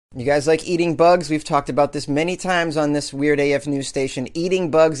You guys like eating bugs? We've talked about this many times on this Weird AF news station. Eating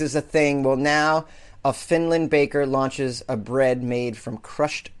bugs is a thing. Well, now a Finland baker launches a bread made from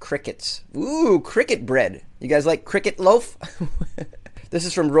crushed crickets. Ooh, cricket bread. You guys like cricket loaf? This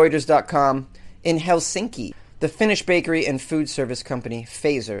is from Reuters.com. In Helsinki, the Finnish bakery and food service company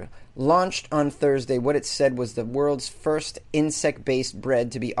Fazer launched on Thursday what it said was the world's first insect-based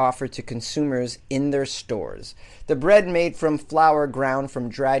bread to be offered to consumers in their stores. The bread, made from flour ground from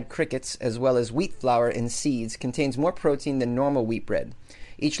dried crickets as well as wheat flour and seeds, contains more protein than normal wheat bread.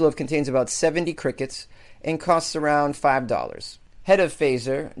 Each loaf contains about 70 crickets and costs around $5. Head of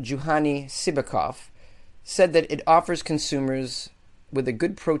Fazer, Juhani Sibakov, said that it offers consumers with a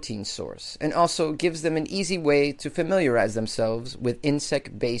good protein source and also gives them an easy way to familiarize themselves with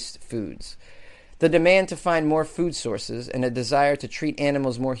insect-based foods. The demand to find more food sources and a desire to treat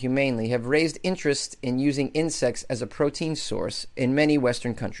animals more humanely have raised interest in using insects as a protein source in many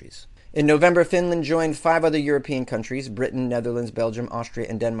Western countries. In November, Finland joined 5 other European countries, Britain, Netherlands, Belgium, Austria,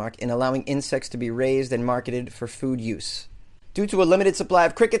 and Denmark, in allowing insects to be raised and marketed for food use. Due to a limited supply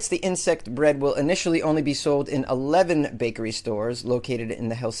of crickets, the insect bread will initially only be sold in 11 bakery stores located in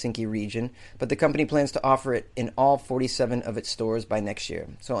the Helsinki region, but the company plans to offer it in all 47 of its stores by next year.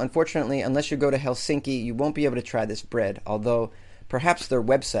 So unfortunately, unless you go to Helsinki, you won't be able to try this bread, although perhaps their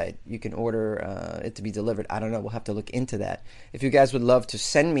website, you can order it to be delivered. I don't know. We'll have to look into that. If you guys would love to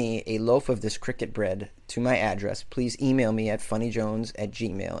send me a loaf of this cricket bread to my address, please email me at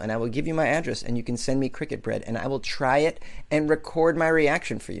funnyjones@gmail.com, and I will give you my address, and you can send me cricket bread, and I will try it and record my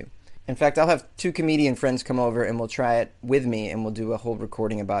reaction for you. In fact, I'll have 2 comedian friends come over, and we'll try it with me, and we'll do a whole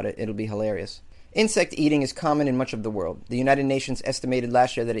recording about it. It'll be hilarious. Insect eating is common in much of the world. The United Nations estimated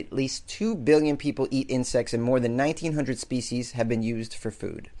last year that at least 2 billion people eat insects, and more than 1,900 species have been used for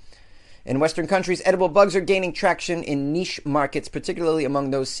food. In Western countries, edible bugs are gaining traction in niche markets, particularly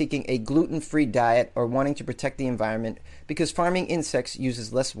among those seeking a gluten-free diet or wanting to protect the environment, because farming insects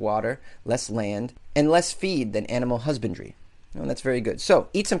uses less water, less land, and less feed than animal husbandry. And that's very good. So,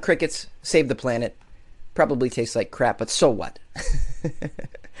 eat some crickets, save the planet. Probably tastes like crap, but so what?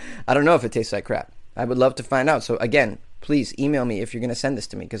 I don't know if it tastes like crap. I would love to find out. So again, please email me if you're going to send this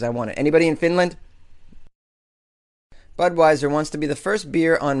to me, because I want it. Anybody in Finland? Budweiser wants to be the first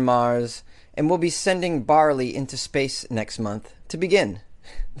beer on Mars and will be sending barley into space next month to begin.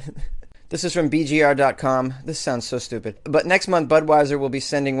 This is from BGR.com. This sounds so stupid. But next month, Budweiser will be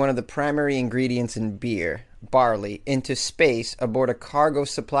sending one of the primary ingredients in beer, barley, into space aboard a cargo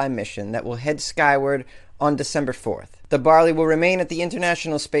supply mission that will head skyward on December 4th. The barley will remain at the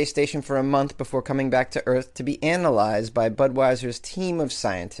International Space Station for a month before coming back to Earth to be analyzed by Budweiser's team of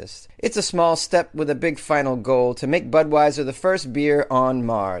scientists. It's a small step with a big final goal to make Budweiser the first beer on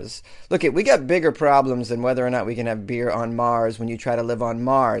Mars. Look, we got bigger problems than whether or not we can have beer on Mars when you try to live on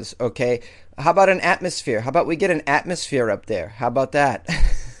Mars, okay? How about an atmosphere? How about we get an atmosphere up there? How about that?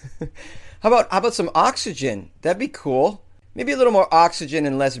 How about some oxygen? That'd be cool. Maybe a little more oxygen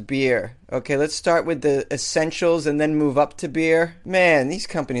and less beer. Okay, let's start with the essentials and then move up to beer. Man, these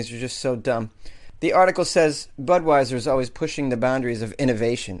companies are just so dumb. The article says Budweiser is always pushing the boundaries of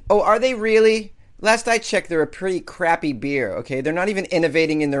innovation. Oh, are they really? Last I checked, they're a pretty crappy beer, okay? They're not even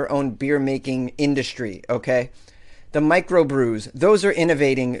innovating in their own beer-making industry, okay? The microbrews, those are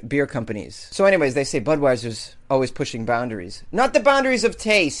innovating beer companies. So anyways, they say Budweiser's always pushing boundaries. Not the boundaries of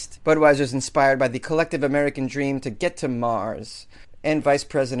taste. Budweiser's inspired by the collective American dream to get to Mars. And Vice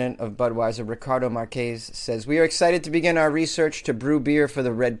President of Budweiser, Ricardo Marquez, says, "We are excited to begin our research to brew beer for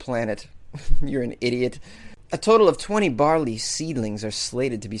the red planet." You're an idiot. A total of 20 barley seedlings are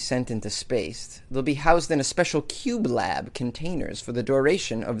slated to be sent into space. They'll be housed in a special Cube Lab containers for the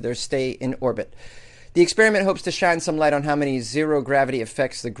duration of their stay in orbit. The experiment hopes to shine some light on how many zero-gravity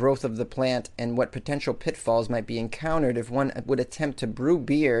affects the growth of the plant and what potential pitfalls might be encountered if one would attempt to brew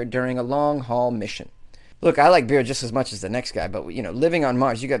beer during a long-haul mission. Look, I like beer just as much as the next guy, but, living on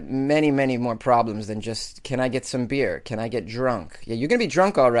Mars, you got many, many more problems than just, can I get some beer? Can I get drunk? Yeah, you're going to be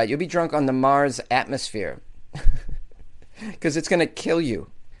drunk all right. You'll be drunk on the Mars atmosphere because it's going to kill you.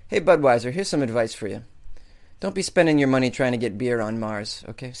 Hey, Budweiser, here's some advice for you. Don't be spending your money trying to get beer on Mars,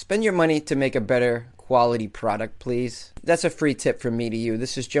 okay? Spend your money to make a better quality product, please. That's a free tip from me to you.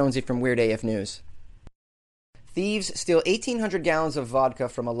 This is Jonesy from Weird AF News. Thieves steal 1,800 gallons of vodka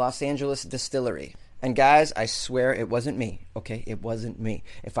from a Los Angeles distillery. And guys, I swear it wasn't me, okay? It wasn't me.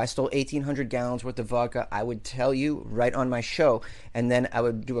 If I stole 1,800 gallons worth of vodka, I would tell you right on my show, and then I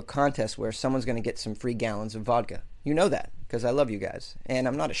would do a contest where someone's going to get some free gallons of vodka. You know that, because I love you guys. And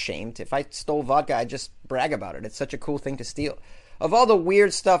I'm not ashamed. If I stole vodka, I just brag about it. It's such a cool thing to steal. Of all the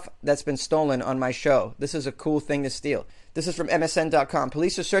weird stuff that's been stolen on my show, this is a cool thing to steal. This is from MSN.com.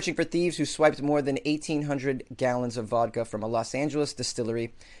 Police are searching for thieves who swiped more than 1,800 gallons of vodka from a Los Angeles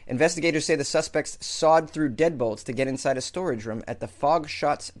distillery. Investigators say the suspects sawed through deadbolts to get inside a storage room at the Fog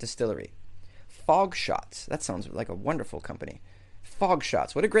Shots distillery. Fog Shots. That sounds like a wonderful company. Fog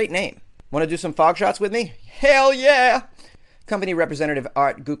Shots. What a great name. Want to do some fog shots with me? Hell yeah! Company representative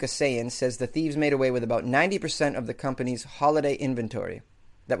Art Gukasayan says the thieves made away with about 90% of the company's holiday inventory.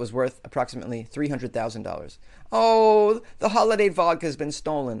 That was worth approximately $300,000. Oh, the holiday vodka has been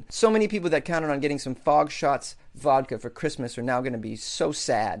stolen. So many people that counted on getting some Fog Shots vodka for Christmas are now going to be so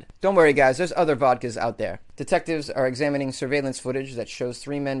sad. Don't worry, guys. There's other vodkas out there. Detectives are examining surveillance footage that shows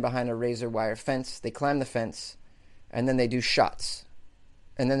 3 men behind a razor wire fence. They climb the fence, and then they do shots.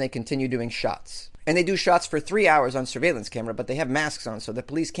 And then they continue doing shots. And they do shots for 3 hours on surveillance camera, but they have masks on, so the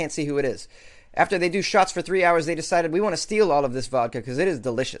police can't see who it is. After they do shots for 3 hours, they decided, we want to steal all of this vodka because it is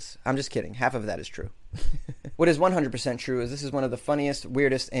delicious. I'm just kidding. Half of that is true. What is 100% true is this is one of the funniest,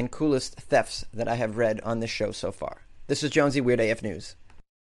 weirdest, and coolest thefts that I have read on this show so far. This is Jonesy, Weird AF News.